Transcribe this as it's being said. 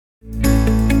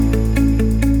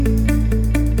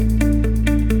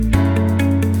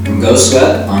Go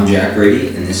Sweat, I'm Jack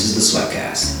Brady, and this is the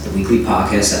Sweatcast, the weekly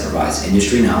podcast that provides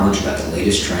industry knowledge about the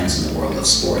latest trends in the world of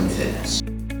sport and fitness.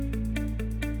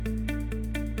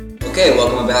 Okay,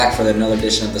 welcome back for another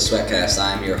edition of the Sweatcast.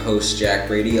 I'm your host, Jack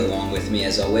Brady. Along with me,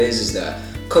 as always, is the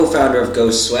co-founder of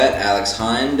Go Sweat, Alex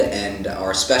Hind, and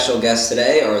our special guests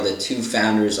today are the two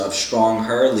founders of Strong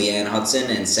Her, Leanne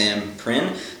Hudson and Sam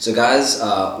Prin. So guys,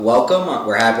 welcome.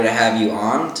 We're happy to have you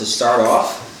on. To start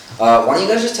off, why don't you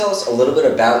guys just tell us a little bit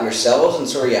about yourselves and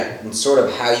sort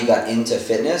of how you got into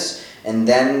fitness, and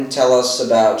then tell us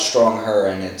about Strong Her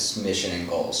and its mission and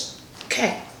goals.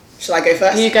 Okay. Shall I go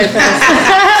first? You go first.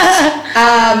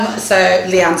 So,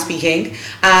 Leanne speaking.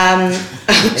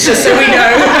 Just so we know.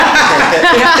 We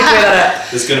have to clear that up.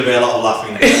 There's going to be a lot of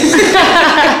laughing.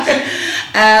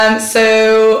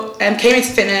 Came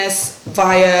into fitness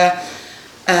via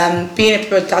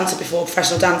being a dancer before,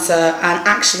 professional dancer, and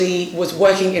actually was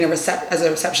working in as a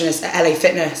receptionist at LA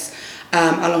Fitness,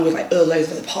 along with like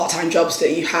loads of the part-time jobs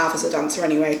that you have as a dancer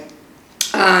anyway.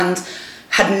 And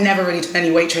had never really done any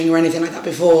weight training or anything like that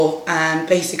before, and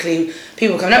basically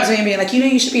people coming up to me and being like,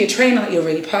 you should be a trainer, like you're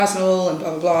really personal and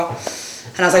blah blah blah.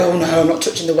 And I was like, oh no, I'm not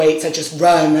touching the weights, I just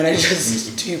run and I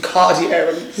just do cardio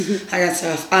and that kind of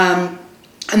stuff.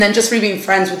 And then just through being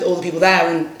friends with all the people there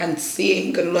and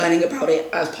seeing and learning about it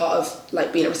as part of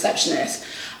like being a receptionist,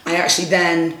 I actually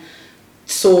then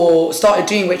started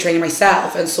doing weight training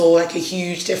myself and saw like a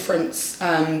huge difference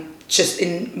just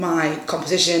in my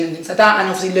composition and things like that, and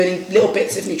obviously learning little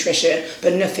bits of nutrition,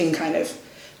 but nothing kind of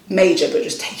major, but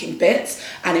just taking bits.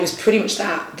 And it was pretty much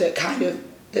that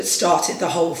started the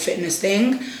whole fitness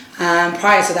thing.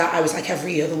 Prior to that, I was like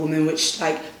every other woman which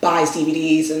like buys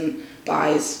DVDs and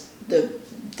buys the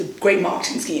great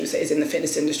marketing schemes that is in the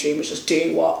fitness industry, and was just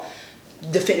doing what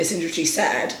the fitness industry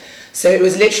said. So it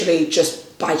was literally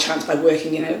just by chance, by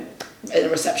working in a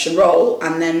reception role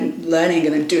and then learning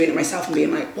and then doing it myself and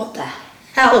being like, what the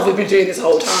hell have we been doing this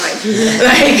whole time?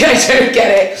 Like, I don't get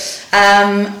it.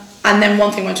 And then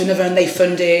one thing went to another, and they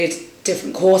funded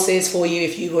different courses for you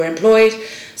if you were employed.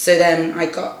 So then I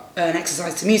got an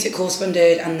exercise to music course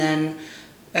funded, and then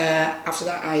after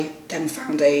that I then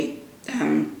found the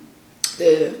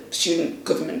student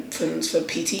government funds for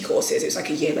PT courses. It was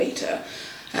like a year later,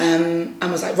 and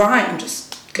was like, right, I'm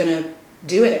just gonna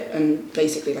do it. And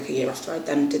basically like a year after, I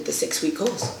then did the 6-week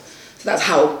course. So that's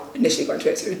how I initially got into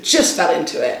it. So it just fell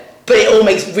into it, but it all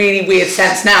makes really weird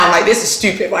sense now. I'm like, this is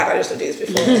stupid, why did I just not do this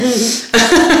before?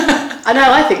 I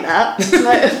know, I think that.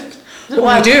 Like,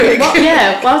 what are you doing?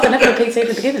 Why was I never a PT at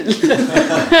the beginning?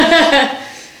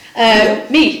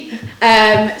 Me.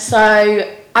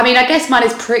 So I mean, I guess mine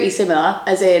is pretty similar,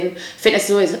 as in fitness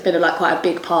has always been quite a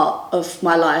big part of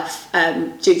my life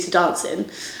due to dancing.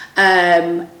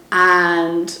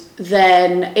 And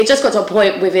then it just got to a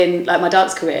point within like my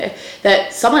dance career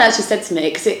that someone actually said to me,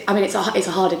 because it's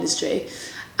a hard industry,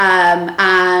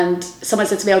 and someone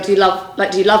said to me, oh, do you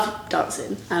love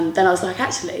dancing? And then I was like,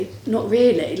 actually not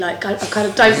really, like I kind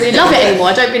of don't really love it anymore.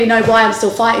 I don't really know why I'm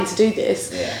still fighting to do this.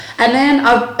 Yeah. And then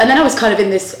I was kind of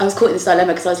I was caught in this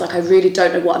dilemma, because I was like, I really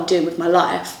don't know what I'm doing with my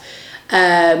life,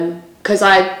 because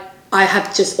I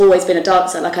have just always been a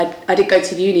dancer. Like I didn't go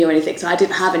to uni or anything, so I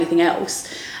didn't have anything else.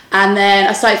 And then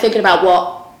I started thinking about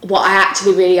what I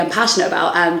actually really am passionate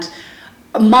about, and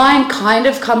mine kind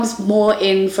of comes more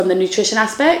in from the nutrition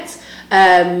aspect,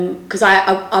 because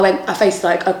I faced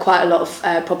like quite a lot of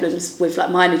problems with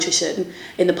like my nutrition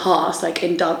in the past, like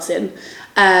in dancing.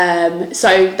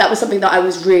 So that was something that I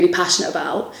was really passionate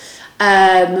about.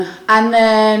 And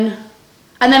then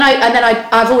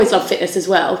I've always loved fitness as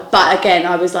well, but again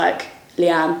I was like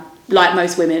Leanne, like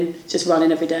most women, just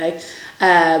running every day.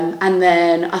 And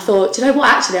then I thought, do you know what,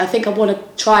 actually I think I want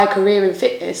to try a career in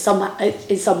fitness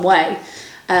in some way.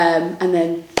 And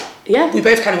then we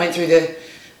both kind of went through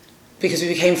because we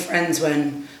became friends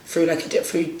through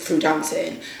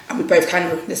dancing, and we both kind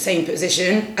of were in the same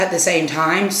position at the same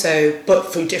time,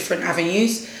 but through different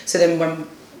avenues. So then when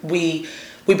we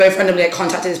both randomly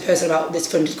contacted this person about this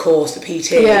funded course for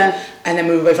PT, and then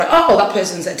we were both like, oh, that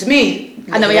person said to me,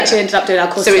 and then we actually ended up doing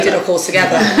our course together. We did our course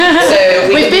together. So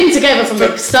we've been together from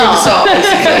the start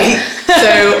basically.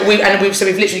 So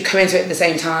we've literally come into it at the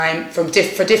same time for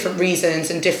different reasons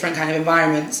and different kind of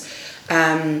environments,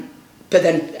 but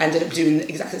then ended up doing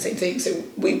exactly the same thing. So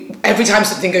every time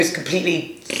something goes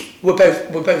completely, we're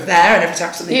both there, and every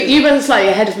time something you were slightly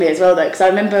ahead of me as well though, because I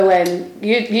remember when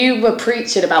you were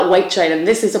preaching about weight training.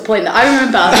 This is a point that I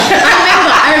remember.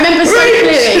 I remember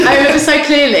so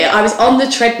clearly. I was on the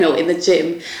treadmill in the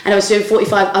gym, and I was doing a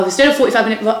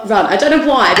 45-minute run. I don't know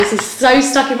why, this is so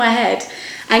stuck in my head.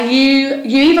 and you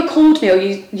either called me or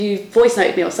you voice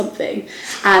noted me or something,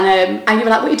 and you were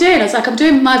like, what are you doing? I was like, I'm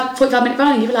doing my 45-minute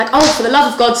run, and you were like, oh, for the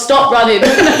love of God, stop running. And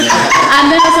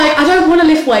then I was like, I don't want to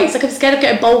lift weights, like I'm scared of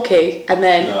getting bulky, and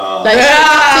then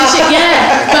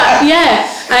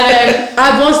and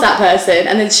I was that person,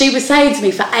 and then she was saying to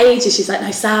me for ages, she's like,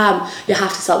 no, Sam, you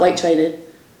have to start weight training.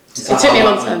 So it took me a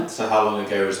long time. So how long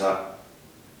ago was that?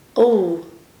 Oh,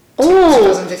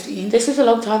 2015. This was a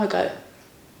long time ago.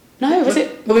 No, was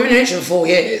it? Well, we've been in it for 4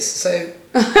 years, so can't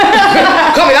be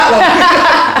that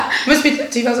long. Must be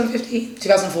 2015,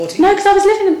 2014. No, because I was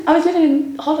living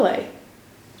in Holloway.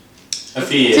 A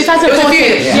few years.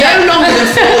 2014. No longer than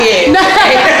 4 years. No.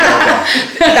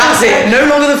 That's it. No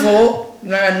longer than 4.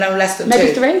 No less than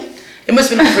Maybe 2. 3. It must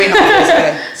have been 3.5 years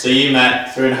ago. So you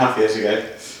met 3.5 years ago,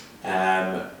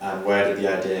 and where did the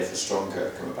idea for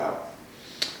Stronger come about?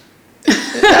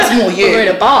 That's more you. We were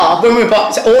in a bar. When we were in a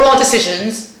bar, so all our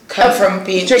decisions come from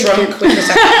being drunk with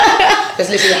Prosecco. There's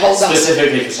literally a whole...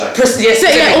 Specifically Prosecco.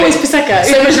 Yeah, always Prosecco.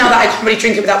 So much now that I can't really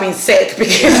drink it without being sick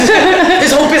because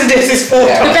this whole business is for...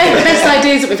 The best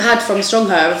ideas that we've had from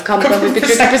Stronger have come when we've been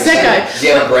drinking Prosecco. Do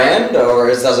you have a brand, or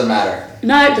it doesn't matter?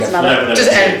 No, it doesn't matter.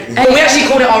 We actually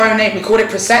called it our own name. We called it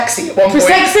Prosexy at one point.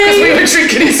 Prosexy! Because we were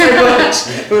drinking it so much.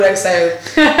 We were like, so...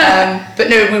 but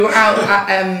no, we were out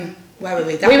at... where were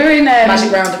we? We were in... Magic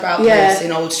Roundabout place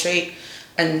in Old Street.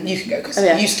 And you can go because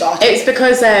you started. It's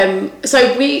because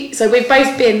so we've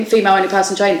both been female-only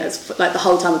personal trainers for, like the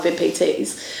whole time we've been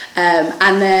PTs,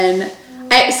 and then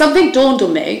something dawned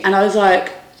on me, and I was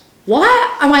like, why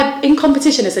am I in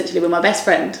competition essentially with my best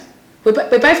friend? We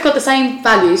both got the same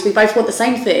values. We both want the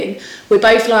same thing. We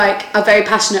both are very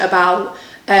passionate about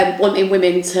wanting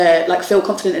women to like feel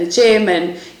confident in the gym,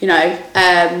 and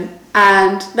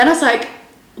and then I was like,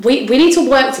 we need to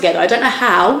work together. I don't know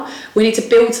how. We need to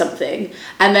build something.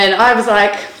 And then I was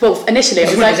like, well, initially I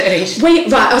was like, I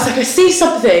was like, I see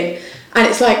something, and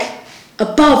it's like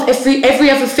above every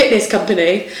other fitness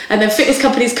company, and then fitness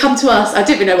companies come to us. I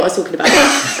didn't even know what I was talking about.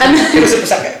 And then, it was a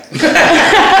Prosecco.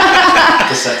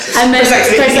 And then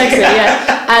Prosecco,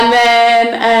 yeah. And then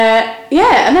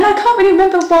and then I can't really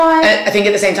remember why. I think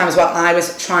at the same time as well, I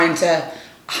was trying to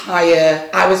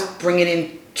I was bringing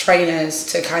in trainers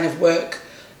to kind of work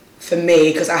for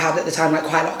me because I had at the time like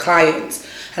quite a lot of clients,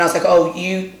 and I was like, oh,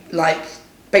 you like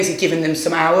basically giving them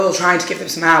some hours or trying to give them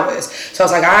some hours. So I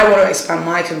was like, I want to expand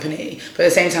my company, but at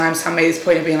the same time Sam made this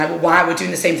point of being like, well, why we're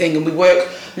doing the same thing and we work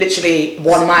literally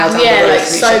 1 mile down the road like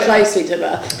so close to each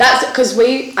other. That's because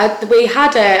we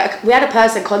had a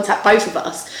person contact both of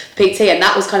us, PT, and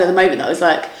that was kind of the moment that I was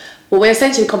like, well, we're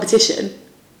essentially competition,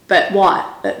 but why?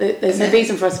 There's no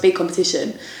reason for us to be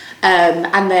competition.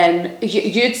 And then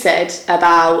you'd said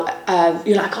about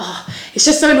you're like, oh, it's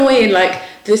just so annoying, like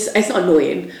this. It's not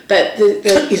annoying, but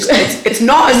it's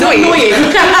not annoying.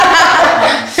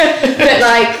 But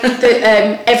like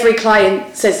every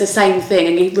client says the same thing,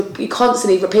 and you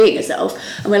constantly repeating yourself.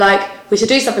 And we're like, we should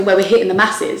do something where we're hitting the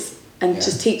masses and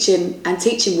just teaching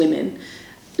women,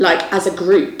 like as a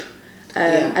group.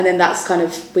 And then that's kind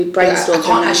of we brainstormed. I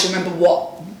can't actually remember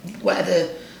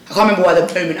I can't remember where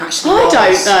the moment actually was.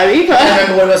 I don't know either. I don't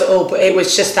remember what it was at all, but it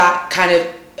was just that kind of,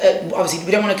 obviously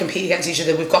we don't want to compete against each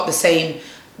other, we've got the same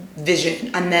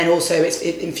vision, and then also it's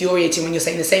infuriating when you're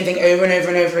saying the same thing over and over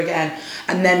and over again,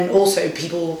 and then also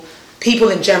people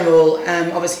in general,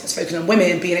 obviously I've spoken on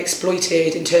women being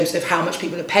exploited in terms of how much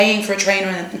people are paying for a trainer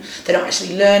and they're not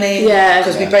actually learning,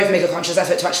 because we both make a conscious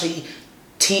effort to actually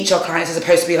teach our clients as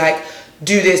opposed to be like,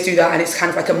 do this, do that, and it's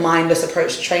kind of like a mindless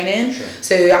approach to training. Sure.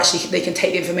 So actually they can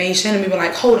take the information, and we were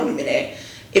like, hold on a minute,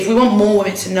 if we want more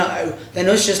women to know, then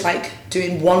us just like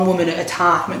doing one woman at a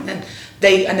time, and then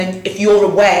if you're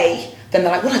away, then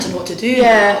they're like, well, I don't know what to do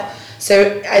now.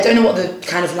 So I don't know what the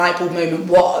kind of light bulb moment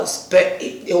was, but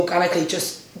it organically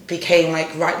just became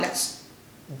like, right, let's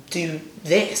do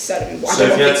this. So if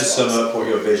you had to sum up what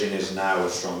your vision is now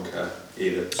of Stronger,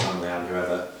 either Sam, Leanne,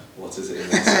 whoever, what is it in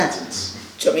one sentence?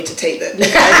 Do you want me to take that?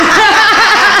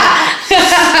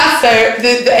 So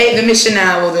the mission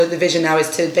now, or the vision now, is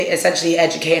to essentially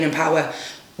educate and empower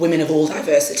women of all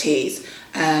diversities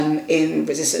in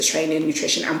resistance training,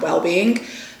 nutrition, and well-being.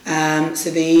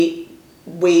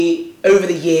 Over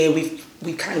the year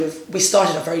we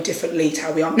started off very differently to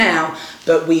how we are now,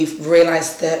 but we've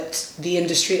realised that the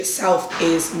industry itself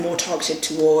is more targeted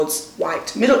towards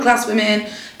white middle class women,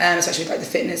 especially like the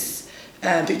fitness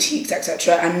boutiques,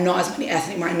 etc., and not as many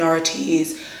ethnic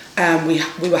minorities. It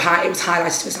was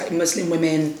highlighted as like Muslim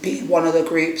women being one of the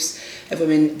groups of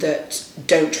women that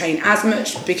don't train as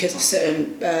much because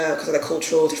of the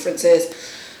cultural differences.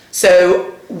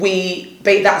 So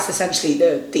that's essentially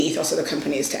the ethos of the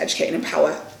company, is to educate and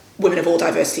empower women of all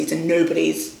diversities, and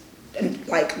nobody's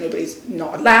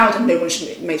not allowed, and no one should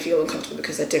be made to feel uncomfortable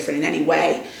because they're different in any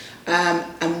way.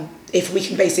 And if we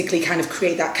can basically kind of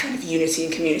create that kind of unity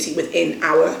and community within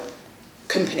our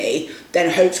company, then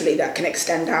hopefully that can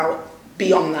extend out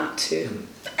beyond that to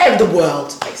the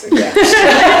world, basically.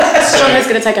 Strongman's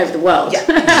going to take over the world. Yeah,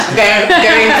 I'm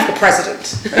going for the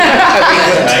president.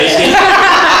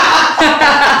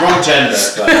 Wrong gender.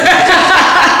 But.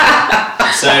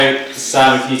 So,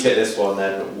 Sam, if you take this one,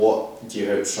 then what do you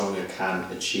hope Stronger can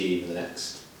achieve in the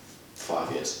next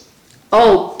 5 years?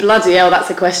 Oh, bloody hell, that's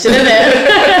a question, isn't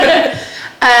it?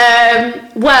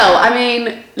 Well, I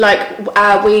mean,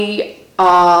 we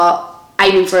are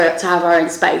aiming to have our own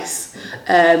space,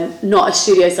 not a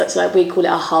studio such, like we call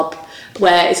it a hub,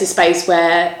 where it's a space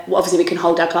where obviously we can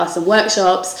hold our classes and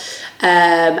workshops,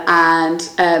 and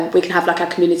we can have like our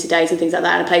community days and things like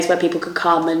that, and a place where people can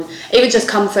come and even just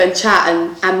come for and chat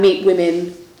and meet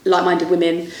women, like-minded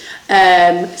women.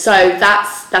 So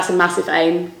that's a massive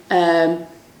aim.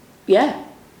 Yeah.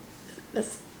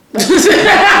 That's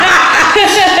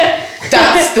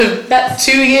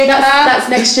 2 years. That's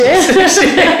next year.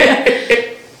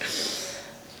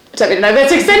 I don't really know where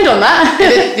to extend on that.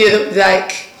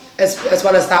 As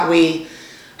well as that, we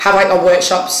have like our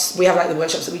workshops. We have like the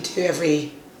workshops that we do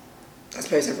every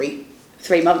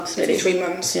 3 months, really. 3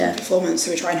 months, yeah. 4 months.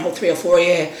 So we try and hold 3 or 4 a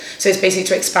year. So it's basically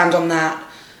to expand on that,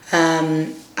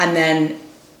 and then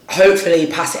hopefully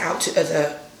pass it out to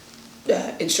other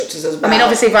instructors as well. I mean,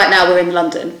 obviously, right now we're in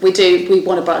London. We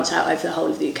want to branch out over the whole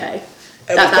of the UK.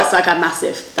 That's like a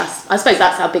massive. I suppose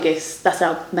that's our biggest. That's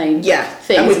our main.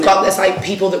 Thing. And we've got this like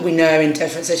people that we know in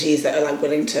different cities that are like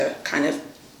willing to kind of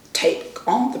take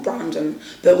on the brand,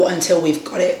 but until we've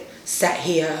got it set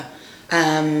here,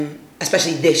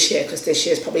 especially this year, because this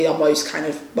year is probably our most kind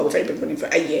of, well, we've only been running for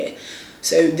a year,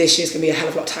 so this year's going to be a hell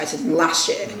of a lot tighter than last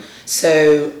year.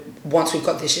 So once we've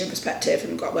got this year in perspective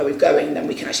and got where we're going, then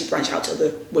we can actually branch out to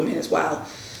other women as well.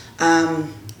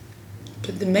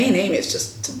 But the main aim is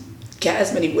just to get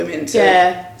as many women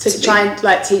to try and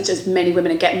like teach as many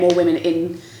women and get more women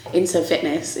into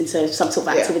fitness, into some sort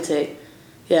of activity.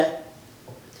 Yeah.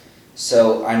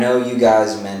 So I know you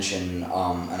guys mentioned,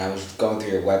 and I was going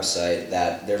through your website,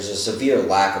 that there's a severe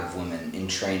lack of women in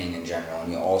training in general,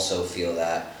 and you also feel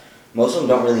that most of them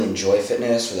don't really enjoy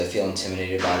fitness, or they feel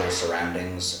intimidated by their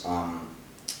surroundings.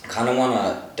 Kind of want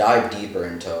to dive deeper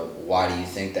into why do you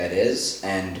think that is,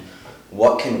 and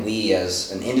what can we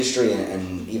as an industry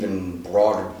and even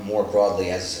more broadly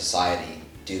as a society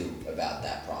do about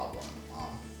that problem?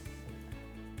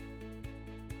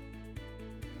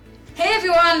 Hey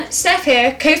everyone, Steph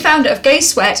here, co-founder of Go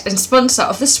Sweat and sponsor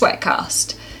of the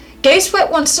Sweatcast. Go Sweat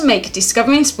wants to make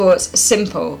discovering sports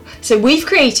simple, so we've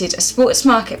created a sports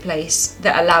marketplace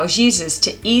that allows users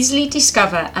to easily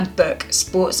discover and book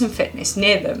sports and fitness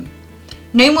near them.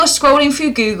 No more scrolling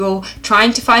through Google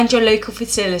trying to find your local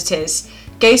facilities.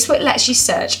 Go Sweat lets you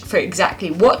search for exactly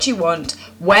what you want,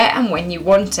 where and when you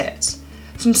want it.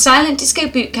 From silent disco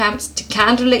boot camps to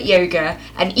candlelit yoga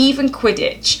and even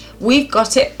Quidditch, we've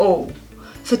got it all.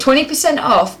 For 20%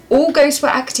 off all Go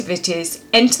Sweat activities,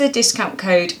 enter the discount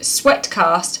code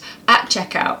SWEATCAST at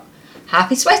checkout.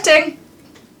 Happy sweating!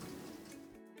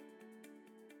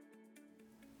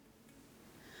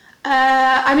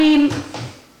 I mean,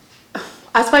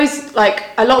 I suppose like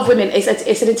a lot of women, it's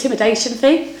an intimidation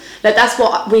thing. Like that's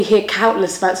what we hear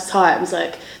countless amounts of times.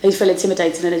 Like they feel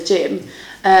intimidated in a gym,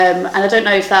 and I don't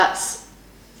know if that's.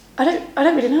 I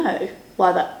don't really know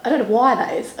why that. I don't know why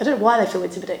that is. I don't know why they feel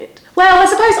intimidated. Well, I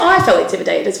suppose I felt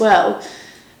intimidated as well.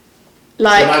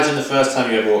 Like, so imagine the first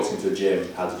time you ever walked into a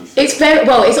gym. How did you feel? It's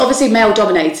it's obviously male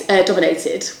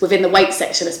dominated within the weight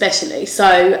section, especially.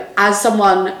 So as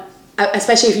someone,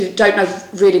 especially if you don't know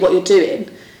really what you're doing,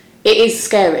 it is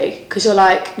scary because you're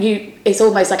like it's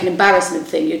almost like an embarrassment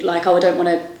thing. You're like, oh, I don't want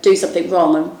to do something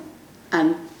wrong,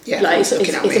 and like it's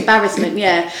embarrassment,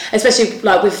 Especially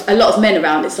like with a lot of men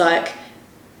around, it's like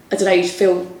I don't know, you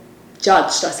feel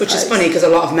judged. I suppose. Which is funny because a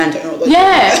lot of men don't know what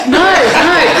they're doing. No,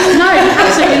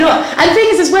 absolutely not. And the thing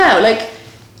is as well, like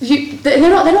they're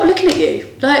not looking at you.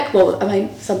 Like, well, I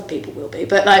mean, some people will be,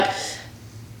 but like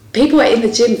people are in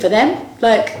the gym for them.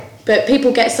 Like, but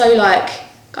people get so like.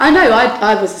 I know,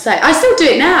 I was the same. I still do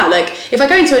it now. Like, if I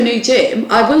go into a new gym,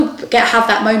 I will have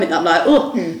that moment that I'm like,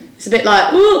 oh, it's a bit like,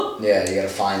 oh. Yeah, you gotta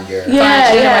find your.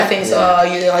 Where things are.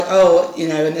 You're like, oh, you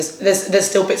know, and there's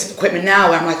still bits of equipment now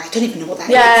where I'm like, I don't even know what that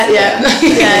is.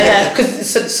 Yeah.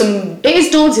 Because it is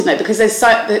daunting though, because there's so,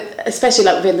 especially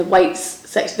like within the weights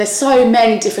section, there's so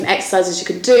many different exercises you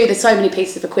can do. There's so many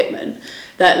pieces of equipment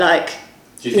that like.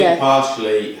 Do you think Yeah.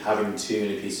 partially having too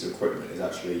many pieces of equipment is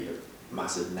actually a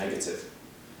massive negative?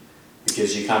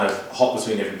 Because you kind of hop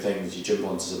between different things, you jump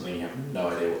onto something, you have no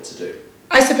idea what to do.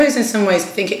 I suppose in some ways I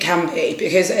think it can be,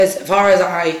 because as far as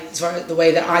the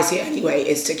way that I see it anyway,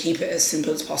 is to keep it as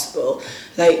simple as possible.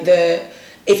 Like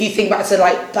if you think back to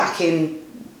like back in,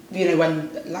 you know, when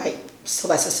like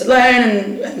Sylvester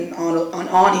Stallone and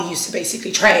Arnie used to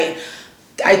basically train,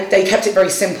 they kept it very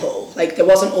simple. Like there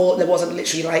wasn't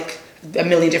literally like a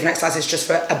million different exercises just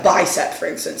for a bicep, for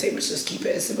instance. It was just keep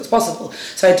it as simple as possible.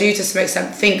 So I do, to some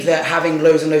extent, think that having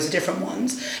loads and loads of different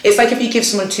ones, it's like if you give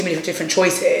someone too many different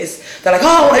choices, they're like,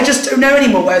 oh, I just don't know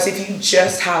anymore. Whereas if you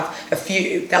just have a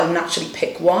few, they'll naturally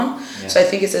pick one. Yeah. So I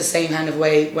think it's the same kind of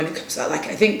way when it comes to that. Like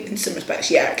I think in some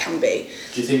respects, yeah, it can be.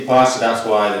 Do you think partially that's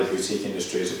why the boutique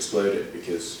industry has exploded?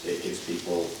 Because it gives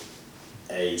people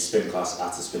a spin class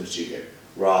at a spin studio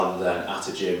rather than at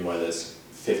a gym where there's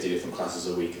 50 different classes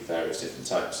a week of various different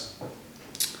types.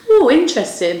 Oh,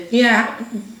 interesting. Yeah.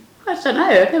 I don't know.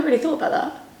 I've never really thought about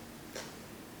that.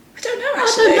 I don't know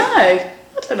actually. I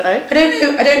don't know.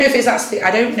 I don't know if it's actually.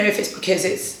 I don't know if it's because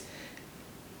it's.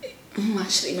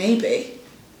 Actually, maybe.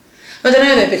 I don't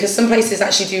know though, because some places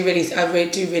actually do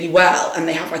really well, and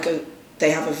they have a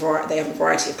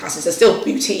variety of classes. They're still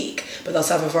boutique, but they'll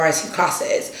have a variety of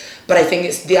classes. But I think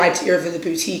it's the idea of the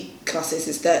boutique classes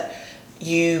is that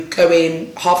you go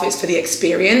in, half of it's for the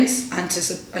experience, and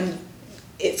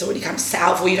it's already kind of set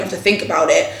out for you. You don't have to think about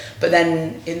it. But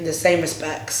then, in the same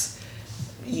respects,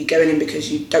 you go in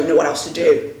because you don't know what else to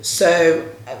do. So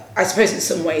I suppose in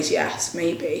some ways, yes,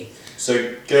 maybe.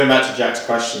 So going back to Jack's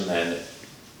question then,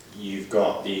 you've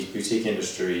got these boutique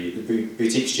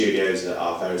studios that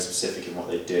are very specific in what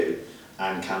they do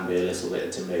and can be a little bit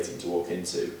intimidating to walk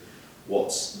into.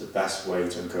 What's the best way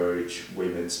to encourage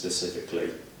women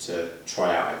specifically to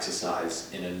try out exercise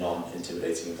in a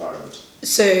non-intimidating environment?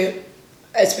 So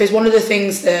I suppose one of the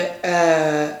things that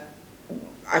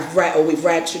we've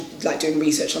read, like doing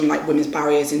research on like women's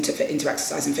barriers into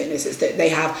exercise and fitness, is that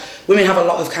women have a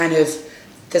lot of kind of,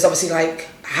 there's obviously like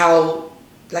how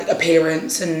like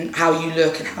appearance and how you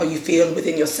look and how you feel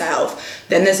within yourself.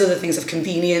 Then there's other things of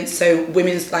convenience. So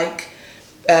women's like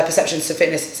perceptions to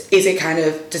fitness,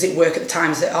 does it work at the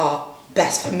times that are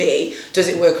best for me? Does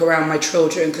it work around my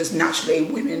children? Because naturally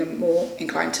women are more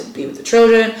inclined to be with the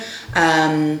children.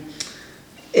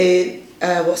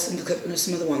 What's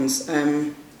some other ones?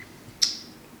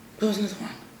 What was another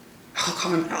one? I can't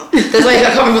remember now. I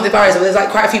can't remember what the barriers are, but there's like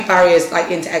quite a few barriers like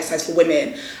into exercise for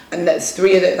women, and there's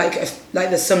three of that like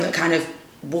there's some that kind of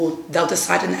they'll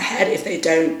decide in their head if they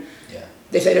don't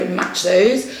match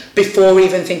those before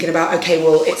even thinking about, okay,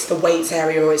 well, it's the weights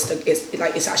area or it's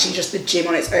actually just the gym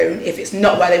on its own. If it's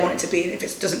not where they want it to be and if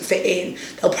it doesn't fit in,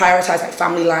 they'll prioritize like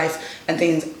family life and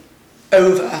things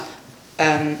over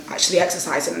actually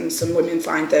exercising. And some women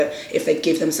find that if they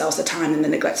give themselves the time and they're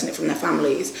neglecting it from their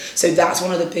families. So that's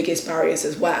one of the biggest barriers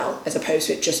as well, as opposed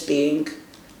to it just being,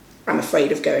 I'm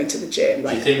afraid of going to the gym.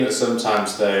 Do you think that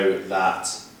sometimes though that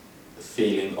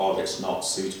feeling of it's not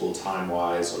suitable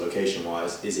time-wise or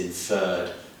location-wise is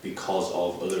inferred because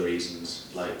of other reasons,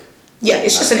 like... Yeah,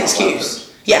 it's just an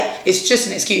excuse. Yeah, it's just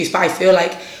an excuse, but I feel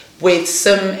like with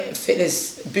some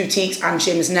fitness boutiques and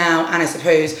gyms now, and I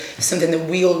suppose something that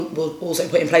will also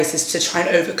put in place is to try and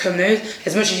overcome those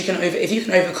as much as you can. If you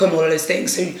can overcome all of those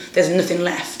things, so there's nothing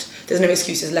left, there's no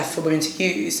excuses left for women to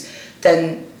use,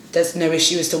 then there's no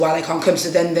issue as to why they can't come.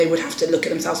 So then they would have to look at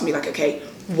themselves and be like, okay,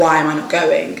 why am I not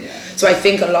going? Yeah. So I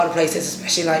think a lot of places,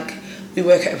 especially like we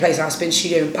work at a place, our spin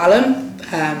studio in Balham,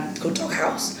 called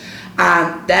Doghouse,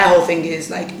 and their whole thing is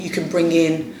like you can bring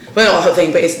in, well, not the whole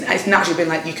thing, but it's naturally been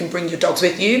like you can bring your dogs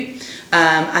with you,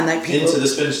 and like people into the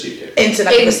spin studio. Into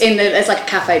like there's like a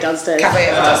cafe downstairs. So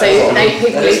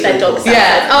people leave their dogs.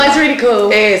 Yeah. Oh, it's really cool.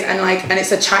 It is, and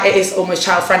it is almost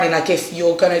child friendly. Like if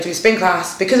you're going to do a spin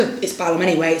class, because it's Balham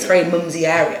anyway, it's a very mumsy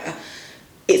area.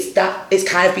 It's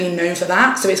kind of being known for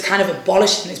that, so it's kind of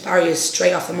abolishing these barriers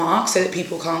straight off the mark, so that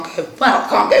people can't go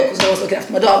because I was looking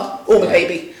after my dog or my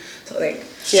baby, sort of thing.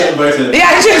 Yeah. Both of them.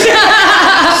 Yeah.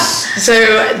 So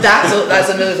that's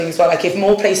another thing as well. Like if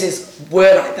more places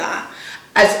were like that,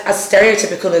 as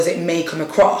stereotypical as it may come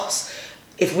across,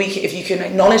 if you can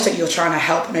acknowledge that you're trying to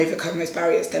help and overcome those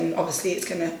barriers, then obviously it's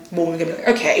gonna be like,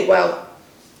 okay, well,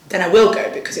 then I will go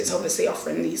because it's obviously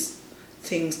offering these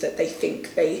things that they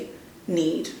think they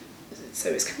need. So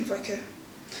it's kind of like a...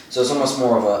 So it's almost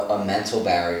more of a mental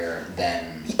barrier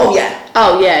than... Oh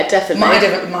yeah, definitely. Mind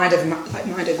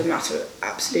over matter,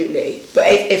 absolutely. But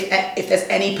if there's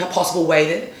any possible way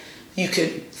that you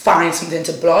could find something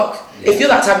to block. If you're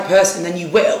that type of person, then you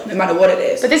will, no matter what it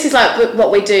is. But this is like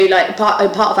what we do, like part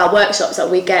of our workshops that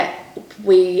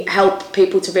we help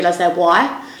people to realise their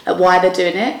why, like why they're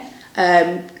doing it,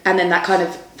 and then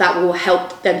that will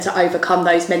help them to overcome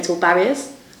those mental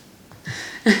barriers.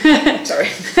 Sorry,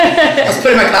 I was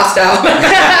putting my glass down.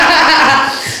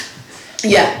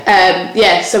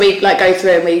 So we like go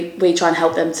through and we try and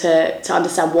help them to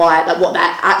understand why, like what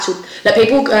that actual, like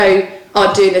people go, oh,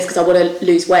 I'm doing this because I want to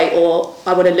lose weight, or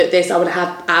I want to look this, I want to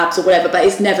have abs or whatever, but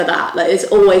it's never that. Like it's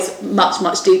always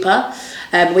much deeper.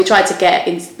 We try to get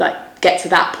to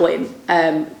that point,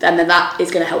 and then that is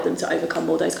going to help them to overcome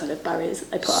all those kind of barriers that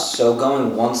they put up. So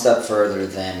going one step further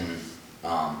than,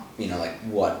 like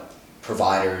what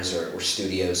providers or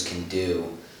studios can do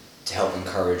to help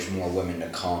encourage more women to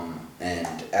come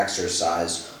and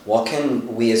exercise, what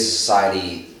can we as a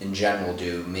society in general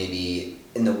do, maybe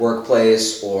in the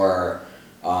workplace or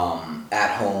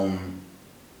at home,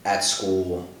 at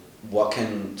school? What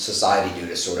can society do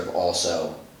to sort of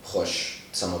also push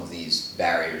some of these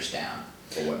barriers down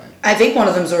for women? I think one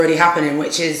of them's already happening,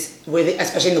 which is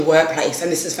especially in the workplace,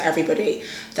 and this is for everybody,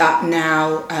 that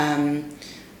now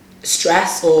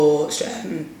stress or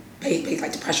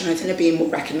like depression or anything are being more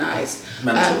recognised.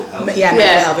 Mental health. Mental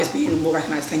health is being more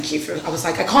recognised. Thank you for. I was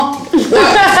like, I can't think of the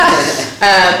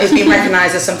word. It's being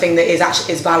recognised as something that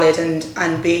is valid and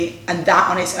that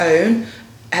on its own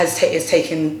has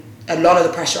taken a lot of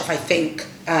the pressure off. I think.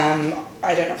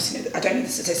 I don't know the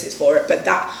statistics for it, but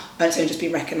that on its own just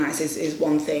being recognised is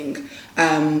one thing,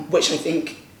 which I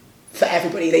think for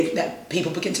everybody, that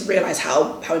people begin to realise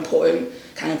how important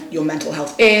kind of your mental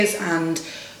health is, and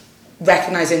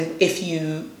recognising if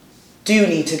you do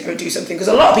need to go do something, because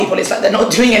a lot of people, it's like they're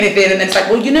not doing anything, and then it's like,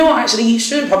 well, you know what, actually you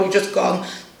should have probably just gone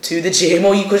to the gym,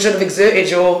 or you should have exerted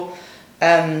your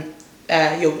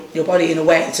body in a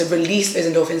way to release those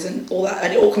endorphins and all that,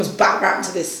 and it all comes back around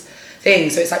to this thing.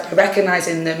 So it's like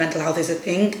recognising that mental health is a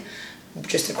thing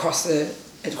just across the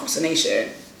nation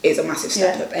is a massive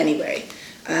step up anyway.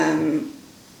 And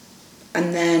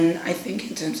then I think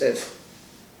in terms of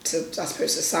I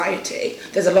suppose society,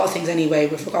 there's a lot of things anyway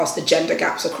with regards to gender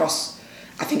gaps across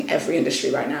I think every industry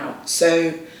right now.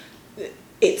 So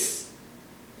it's,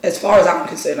 as far as I'm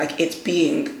concerned, like it's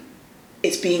being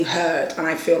heard, and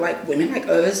I feel like women like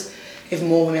us, if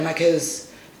more women like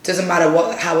us, doesn't matter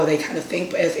how they kind of think,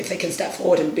 but if they can step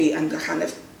forward and kind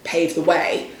of pave the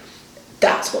way,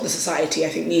 that's what the society I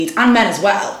think needs, and men as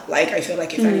well. Like I feel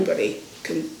like if anybody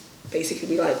can basically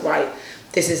be like, right,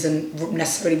 this isn't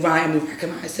necessarily right, and we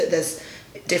recognise that there's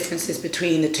differences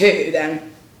between the two,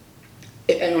 then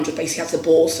if anyone just basically has the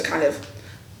balls to kind of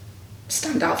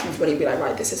stand out from everybody and be like,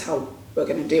 right, this is how we're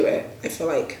going to do it, I feel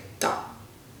like that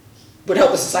would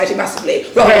help the society massively,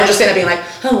 rather than just sitting there being like,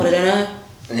 oh, well, I don't know.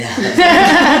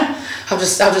 Yeah. I'll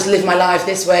just live my life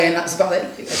this way and that's about it.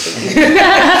 You know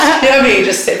what I mean?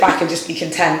 Just sit back and just be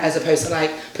content, as opposed to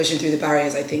like pushing through the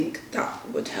barriers. I think that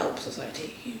would help society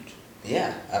huge.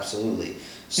 Yeah, absolutely.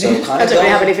 So I don't really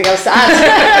have anything else to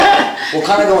add. Well,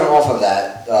 kind of going off of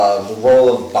that, the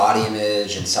role of body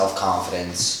image and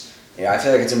self-confidence, I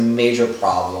feel like it's a major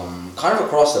problem kind of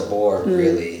across the board,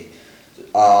 really.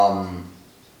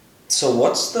 So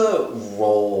what's the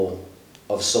role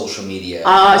of social media?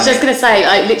 I was just going to say,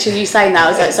 like, literally you saying that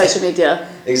was like social media.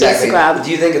 Exactly. Instagram.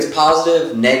 Do you think it's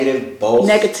positive, negative, both?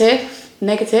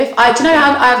 Negative. I've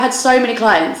had so many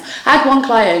clients. I had one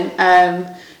client,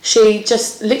 she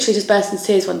just literally just burst into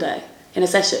tears one day in a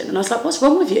session, and I was like, what's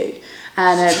wrong with you?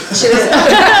 And she was,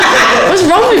 what's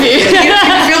wrong with you? You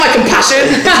feel like compassion?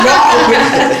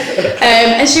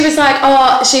 And she was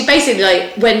like, she basically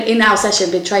like went in our session,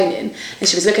 been training, and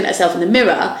she was looking at herself in the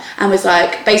mirror and was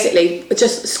like basically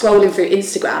just scrolling through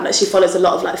Instagram. Like she follows a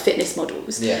lot of like fitness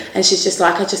models, and she's just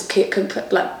like, I just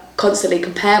constantly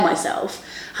compare myself.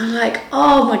 I'm like,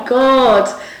 oh my god,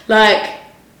 like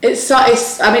it's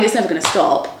never going to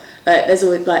stop. Like there's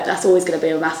always that's always going to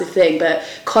be a massive thing, but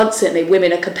constantly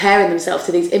women are comparing themselves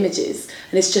to these images,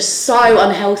 and it's just so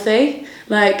unhealthy.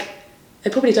 Like they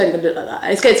probably don't even look like that.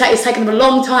 And it's taken them a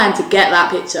long time to get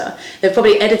that picture. They've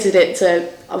probably edited it to,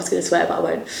 I was going to swear but I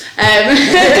won't.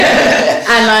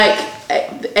 And like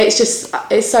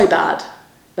it's so bad.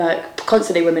 Like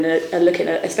constantly women are looking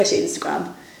at, especially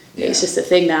Instagram. Yeah. It's just a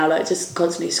thing now, like just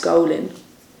constantly scrolling.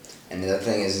 And the other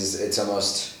thing is it's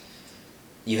almost,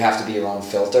 you have to be your own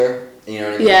filter. You know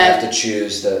what I mean? Yeah. You have to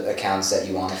choose the accounts that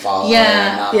you want to follow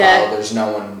and not follow. There's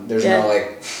no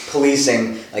like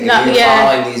policing. Like if you're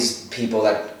following these people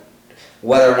that,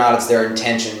 whether or not it's their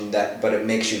intention but it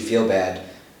makes you feel bad,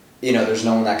 you know, there's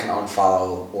no one that can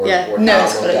unfollow or not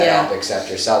look that up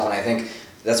except yourself. And I think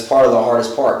that's part of the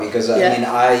hardest part, because Yeah. I mean,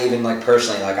 I even like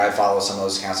personally, like I follow some of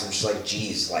those accounts, I'm just like,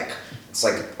 geez, like it's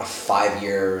like 5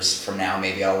 years from now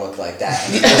maybe I'll look like that.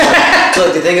 And so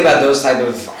like to think about those type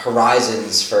of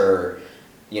horizons for,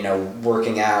 you know,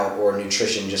 working out or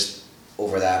nutrition just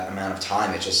over that amount of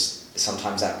time, it just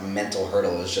sometimes that mental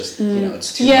hurdle is just you know,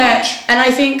 it's too much. And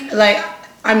I think like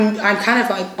I'm kind of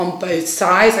like on both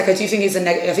sides. Like I do think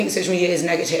I think social media is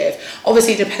negative.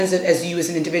 Obviously, it depends as you as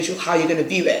an individual how you're going to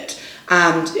view it,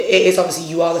 and it is obviously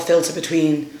you are the filter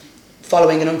between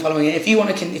following and unfollowing. And if you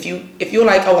want to, if you're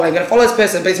like, oh well, I'm going to follow this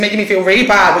person, but it's making me feel really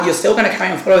bad, but you're still going to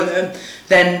carry on following them,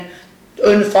 then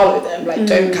unfollow them. Like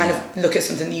don't kind of look at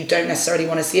something that you don't necessarily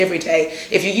want to see every day.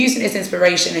 If you're using it as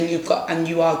inspiration and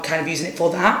you are kind of using it for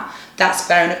that, that's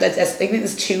fair enough. I think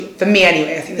there's two, for me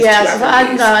anyway, I think there's two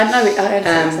avenues. I know what you're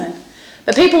saying.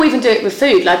 But people even do it with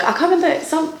food. Like I can't remember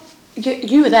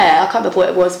you were there, I can't remember what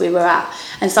it was we were at,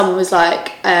 and someone was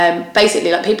like,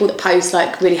 basically like people that post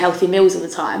like really healthy meals all the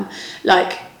time,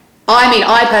 like I mean,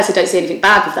 I personally don't see anything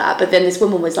bad with that, but then this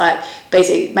woman was like,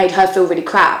 basically made her feel really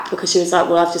crap because she was like,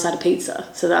 well, I've just had a pizza,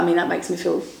 so that, I mean, that makes me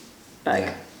feel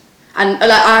like, and like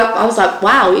I was like,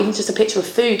 wow, even just a picture of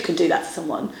food can do that to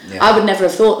someone. I would never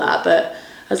have thought that, but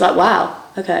I was like, wow,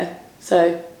 okay,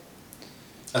 so.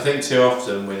 I think too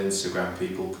often with Instagram,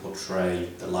 people portray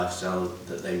the lifestyle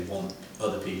that they want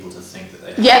other people to think that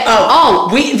they have.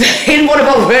 Yeah. We in one of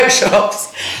our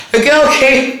workshops, a girl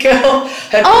had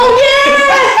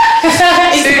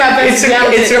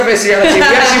Instagram versus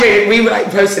reality. We like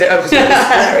posted it up because it was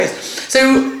hilarious.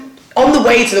 So on the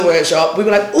way to the workshop, we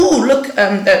were like, oh, look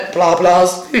at blah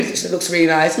blah's food, this looks really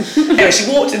nice. Anyway, she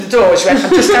walked in the door, she went,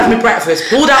 I'm just having my breakfast,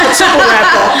 pulled out the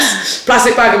Tupperware box,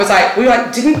 plastic bag, and was like, we were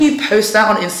like, didn't you post that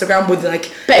on Instagram with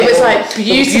like, but it was like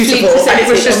beautiful, and it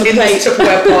was just in this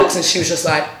Tupperware box, and she was just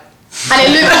like, and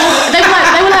it looked, they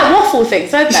were like waffle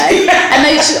things, weren't they? And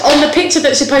they on the picture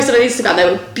that she posted on Instagram, they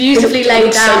were beautifully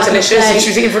laid out. So delicious. And she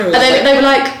was eating fruit. And they were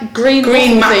like green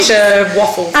matcha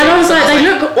waffle. And I was like, they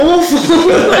look awful.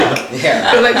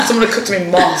 Like someone had cooked them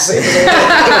in moss. It was all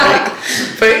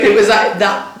but it was like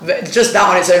that. Just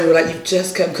that on its own, we were like, you've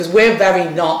just come, because we're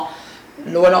not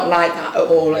like that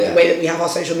at all. Like the way that we have our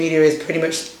social media is pretty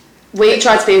much. We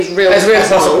try to be as real as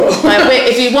possible. Like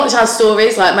if you watch our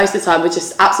stories, like most of the time we're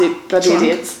just absolute bloody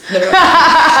idiots. But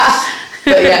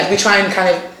yeah, we try and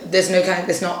kind of. There's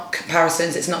not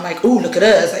comparisons. It's not like, oh, look at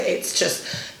us. Like, it's just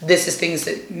this is things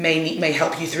that may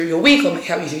help you through your week or may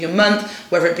help you through your month,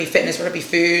 whether it be fitness, whether it be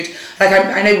food. Like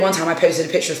I know one time I posted a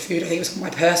picture of food. I think it was my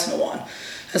personal one,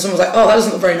 and someone was like, oh, that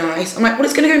doesn't look very nice. I'm like, well,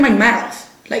 it's gonna go in my mouth.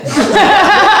 Like,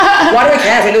 why do I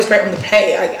care if it looks great on the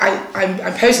plate?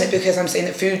 I'm posting it because I'm saying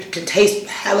that food can taste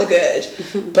hella good,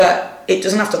 but it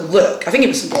doesn't have to look. I think it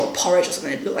was some boiled porridge or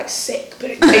something. It looked like sick, but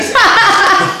it tasted.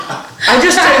 I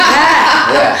just don't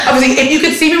care. Yeah. Obviously, if you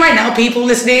could see me right now, people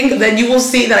listening, then you will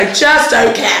see that I just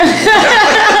don't care.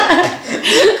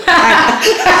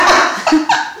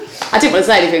 I didn't want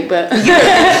to say anything, but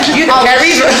you don't care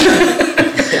either.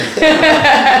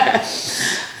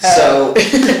 So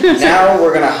now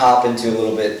we're going to hop into a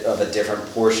little bit of a different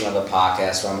portion of the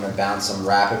podcast where I'm going to bounce some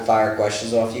rapid fire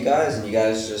questions off you guys, and you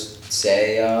guys just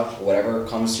say whatever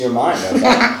comes to your mind.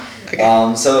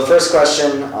 Okay? So the first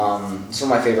question,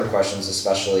 some of my favorite questions,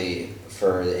 especially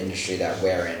for the industry that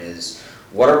we're in, is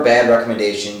what are bad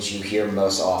recommendations you hear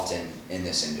most often in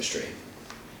this industry?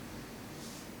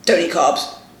 Don't eat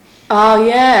carbs. Oh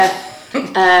yeah.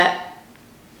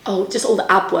 Just all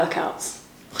the ab workouts.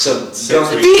 So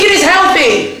vegan is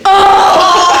healthy.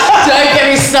 Oh, don't get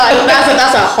me started.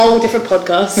 That's a whole different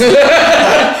podcast.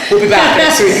 We'll be back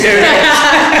next week.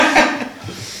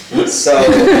 So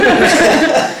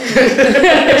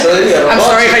I'm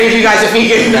sorry if any of you guys are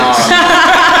vegan. No,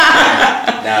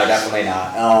 definitely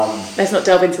not. Let's not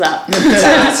delve into that.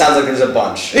 Sounds like there's a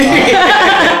bunch.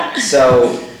 And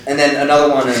then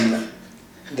another one, and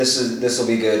this will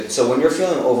be good. So when you're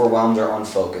feeling overwhelmed or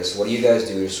unfocused, what do you guys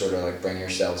do to sort of like bring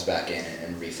yourselves back in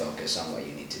and refocus on what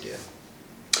you need to do?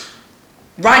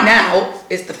 Right now,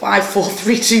 it's the 5, 4,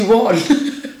 3, 2, 1.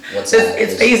 What's that?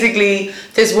 It's basically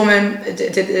this woman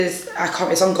did this.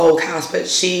 It's on Goldcast, but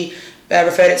she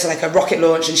referred it to like a rocket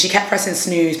launch, and she kept pressing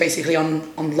snooze basically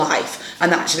on life,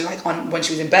 and actually like on when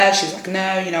she was in bed, she was like, no,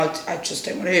 I just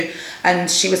don't want to. And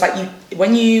she was like, you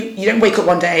don't wake up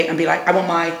one day and be like,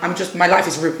 my life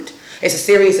is ruined. It's a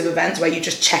series of events where you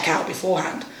just check out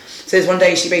beforehand. So there's one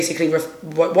day she basically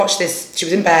watched this. She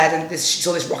was in bed and she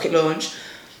saw this rocket launch,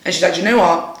 and she's like, you know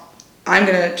what? I'm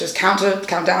gonna just count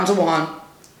down to 1.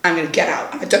 I'm going to get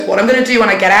out. I don't know what I'm going to do when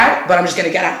I get out, but I'm just going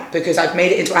to get out because I've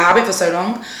made it into a habit for so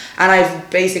long, and I've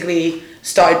basically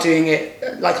started doing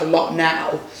it like a lot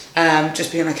now.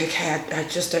 Just being like, okay, I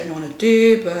just don't know what to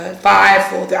do, but 5,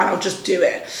 4, 3, and I'll just do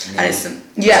it. And it's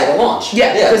like a launch.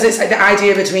 Yeah, because it's like the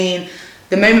idea between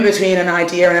the moment between an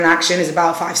idea and an action is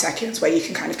about 5 seconds, where you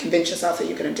can kind of convince yourself that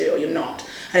you're going to do it or you're not.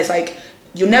 And it's like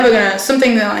you're never gonna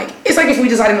something that like it's like if we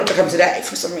decided not to come today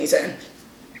for some reason.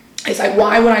 It's like,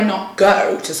 why would I not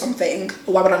go to something,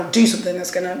 or why would I not do something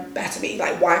that's gonna better me?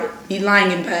 Like, why be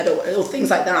lying in bed or things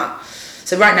like that?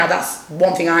 So right now, that's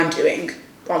one thing I'm doing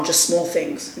on just small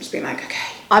things. I'm just being like,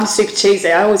 okay. I'm super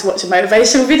cheesy. I always watch a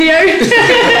motivational video.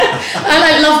 I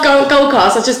like love goal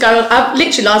casts. I just go. I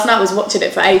literally last night I was watching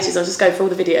it for ages. I was just going through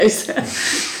all the videos.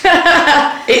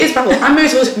 It is powerful. I'm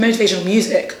motivational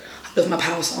music. I love my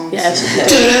power songs. Yeah.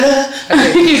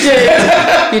 Okay.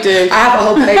 You do. I have a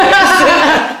whole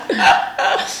playlist.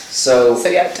 So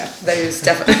yeah, those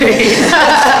definitely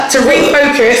to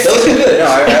refocus. Those are good. No,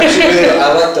 I actually really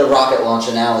I like the rocket launch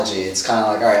analogy. It's kind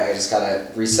of like, all right, I just gotta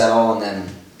resettle and then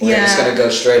we're just gonna go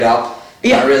straight up.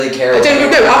 Yeah. Not really care. I don't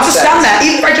know. I'll just stand there.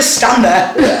 Even if I just stand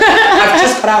there, I've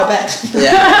just got out of bed.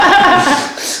 Yeah.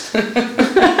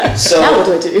 So now what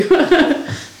do I do?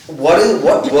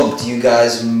 What book do you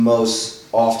guys most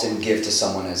often give to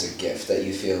someone as a gift that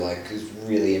you feel like has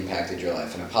really impacted your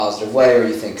life in a positive way, or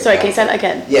you think? Sorry, can you say that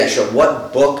again? Yeah, sure.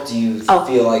 What book do you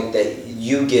feel like that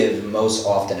you give most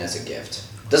often as a gift?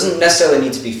 Doesn't necessarily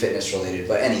need to be fitness related,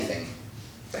 but anything.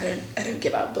 I don't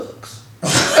give out books.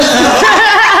 What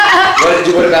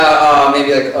about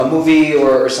maybe like a movie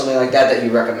or something like that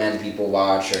you recommend people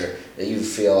watch, or that you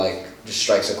feel like just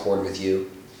strikes a chord with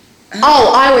you?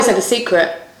 Oh, I always say The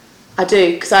Secret. I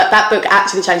do, because that book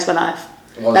actually changed my life.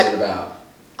 What was it about?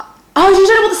 Oh, you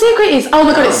don't know what The Secret is? Oh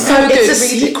my god, it's so good. It's a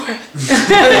Really secret.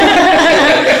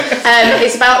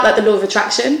 It's about like the law of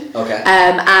attraction. Okay.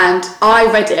 And I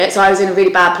read it, so I was in a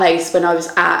really bad place when I was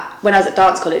at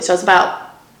dance college. So I was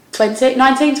about 19,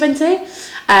 20.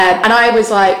 And I was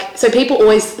like, so people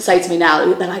always say to me now,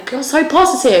 they're like, you're so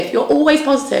positive, you're always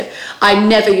positive. I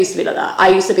never used to be like that. I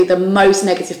used to be the most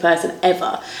negative person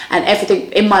ever. And everything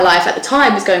in my life at the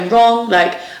time was going wrong.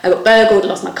 Like, I got burgled,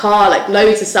 lost my car, like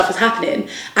loads of stuff was happening.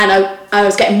 And I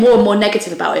was getting more and more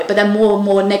negative about it, but then more and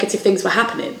more negative things were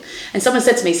happening. And someone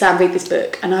said to me, Sam, read this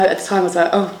book. And at the time I was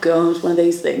like, oh God, one of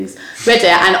these things. Read it,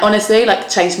 and honestly, like,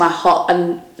 changed my whole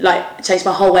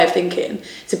way of thinking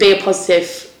to be a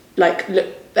positive, like,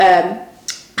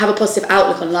 have a positive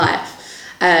outlook on life,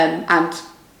 and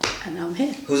now I'm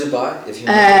here. Who's it by? If you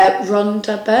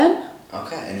Rhonda Byrne.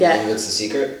 Okay, and it's The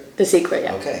Secret? The Secret,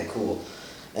 yeah. Okay, cool.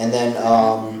 And then,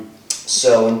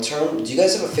 so do you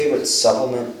guys have a favorite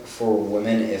supplement for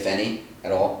women, if any,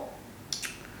 at all?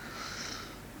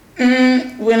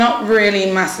 We're not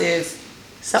really massive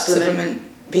Supplement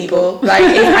people. Like,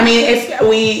 if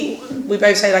we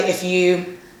both say, like, if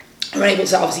you are able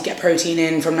to obviously get protein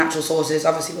in from natural sources,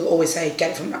 obviously we'll always say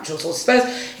get it from natural sources first.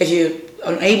 If you're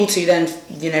unable to, then,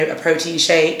 a protein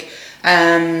shake.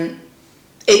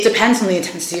 It depends on the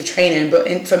intensity of training, but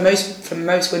for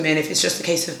most women, if it's just a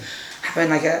case of having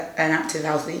like an active,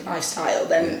 healthy lifestyle,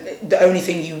 then the only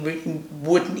thing you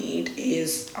would need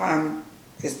is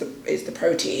the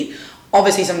protein.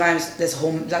 Obviously, sometimes there's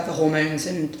the hormones,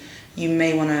 and you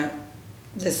may want to.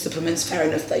 There's supplements, fair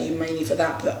enough, that you may need for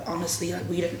that, but honestly, like,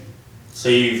 we don't. So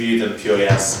you view them purely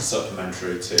as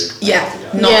supplementary to...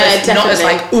 Not as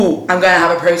like, ooh, I'm going to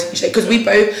have a protein shake. Because we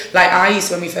both, like,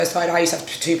 when we first started, I used to have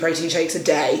 2 protein shakes a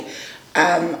day.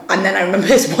 And then I remember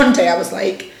this one day, I was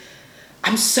like,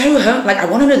 I'm so hungry, like, I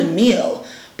want another meal,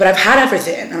 but I've had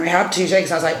everything. And I had 2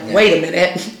 shakes, and I was like, wait a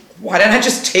minute, why don't I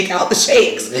just take out the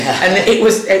shakes? Yeah. And it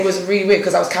was really weird,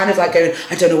 because I was kind of like going,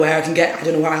 I don't know what else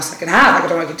I can have, like, I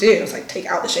don't know what I could do. I was like, take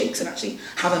out the shakes and actually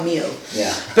have a meal.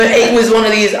 Yeah. But it was one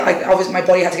of these, obviously my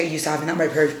body had to get used to having that amount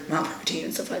of protein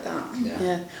and stuff like that.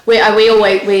 Yeah. We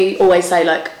always say,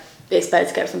 like, it's better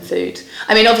to get from food.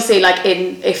 I mean, obviously, like,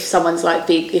 if someone's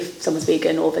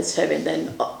vegan or vegetarian,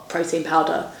 then protein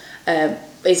powder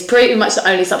is pretty much the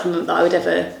only supplement that I would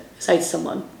ever say to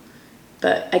someone.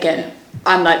 But again,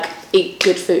 I'm like, eat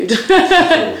good food.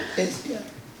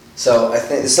 So I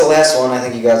think this is the last one. I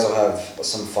think you guys will have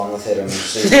some fun with it. I'm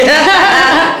interested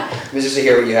to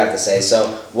hear what you have to say.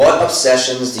 So, what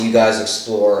obsessions do you guys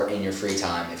explore in your free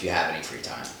time, if you have any free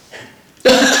time?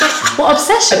 What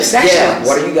obsessions? Yeah.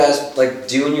 What do you guys like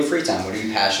do in your free time? What are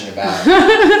you passionate about?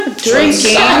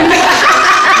 Drinking.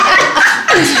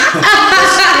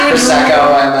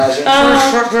 Prosecco, I imagine.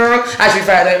 Actually,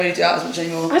 fair, I don't really do that as much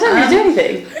anymore. I don't really do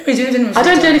anything. I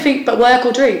don't do anything but work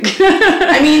or drink.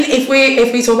 I mean, if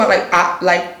we talk about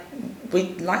like we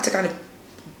like to kind of,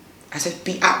 I said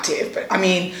be active, but I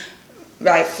mean,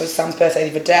 like for Sam's birthday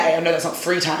the other day. I know that's not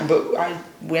free time, but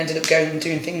we ended up going and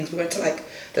doing things. We went to like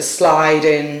the slide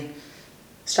in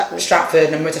Stratford,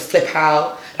 and we went to Flip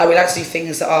Out. Like we like to do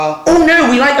things that are. Oh no,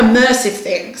 we like immersive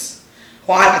things.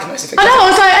 Well, I like immersive things. I know. I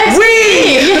was like,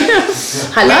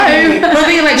 hello. Well,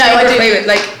 we like No, I do. flavor,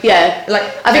 like Yeah. like.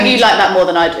 I think you like that more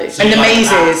than I do. And the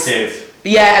mazes. Active,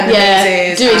 Yeah, and the Yeah,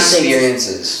 mazes. doing and- things.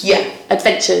 Experiences. Yeah,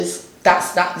 Adventures.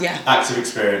 that's that. Yeah, active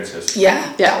experiences.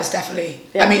 yeah, Yeah. that was definitely.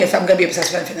 Yeah. I mean, if I'm going to be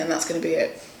obsessed with anything, then that's going to be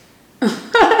it. You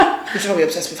should probably be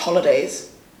obsessed with holidays.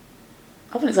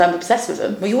 I wouldn't say I'm obsessed with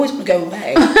them. Well, you always want to go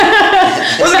away.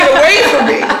 What's get away from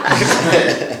me?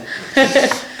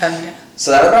 Yeah.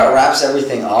 So that about wraps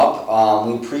everything up.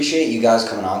 We appreciate you guys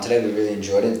coming on today. We really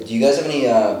enjoyed it. Do you guys have any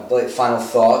like final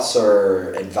thoughts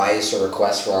or advice or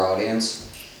requests for our audience?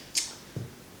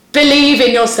 Believe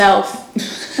in yourself.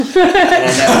 And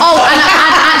I know- Oh, and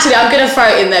actually, I'm going to throw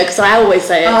it in there because I always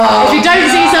say it. Oh, if you don't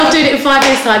see yourself doing it in 5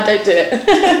 years' time, don't do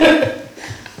it.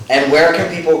 And where can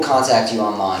people contact you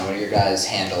online? What are your guys'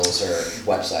 handles or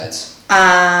websites?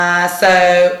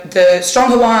 So the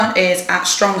stronger one is at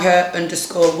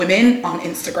strongher_women on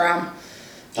Instagram.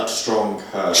 That's strong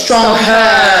her.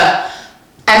 Strongher.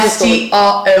 STRONGHER.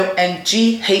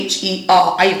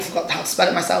 I even forgot how to spell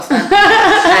it myself then.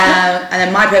 And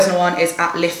then my personal one is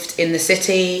at Lift in the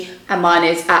City. And mine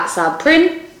is at Sam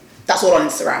Prin. That's all on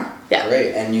Instagram. Yeah.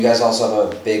 Great. And you guys also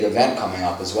have a big event coming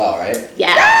up as well, right?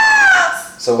 Yeah.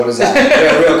 So what is that?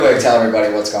 Real quick, tell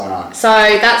everybody what's going on. So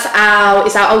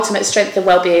it's our ultimate strength and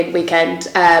wellbeing weekend,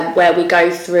 where we go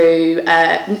through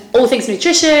all things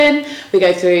nutrition. We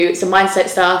go through some mindset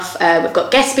stuff. We've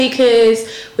got guest speakers.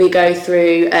 We go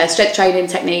through strength training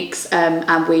techniques,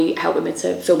 and we help women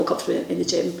to feel more confident in the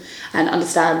gym and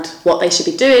understand what they should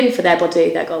be doing for their body,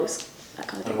 their goals, that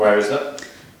kind of thing. And where is that?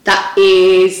 That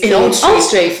is In Old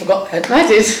Street. Forgot that. I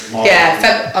did.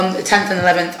 Yeah, on the 10th and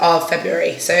 11th of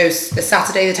February. So the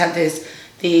Saturday the 10th is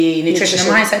the Nutrition and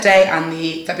Mindset Day, and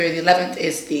the February the 11th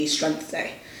is the Strength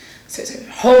Day. So it's a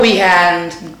whole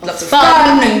weekend, lots of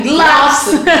fun and laughs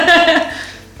and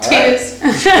tears.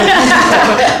 No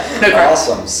crap.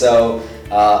 Awesome. So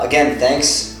again,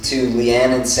 thanks to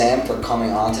Leanne and Sam for coming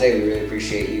on today. We really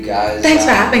appreciate you guys. Thanks for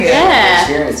having us. Yeah.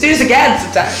 Let's do this again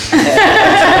sometime.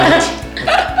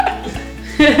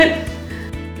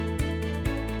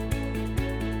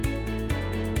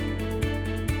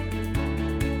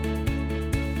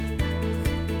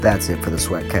 That's it for the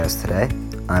Sweatcast today.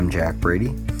 I'm Jack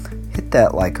Brady. Hit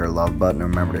that like or love button and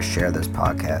remember to share this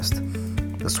podcast.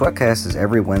 The Sweatcast is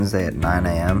every Wednesday at 9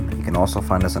 a.m. You can also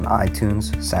find us on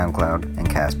iTunes, SoundCloud, and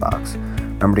CastBox.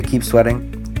 Remember to keep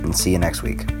sweating, and see you next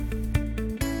week.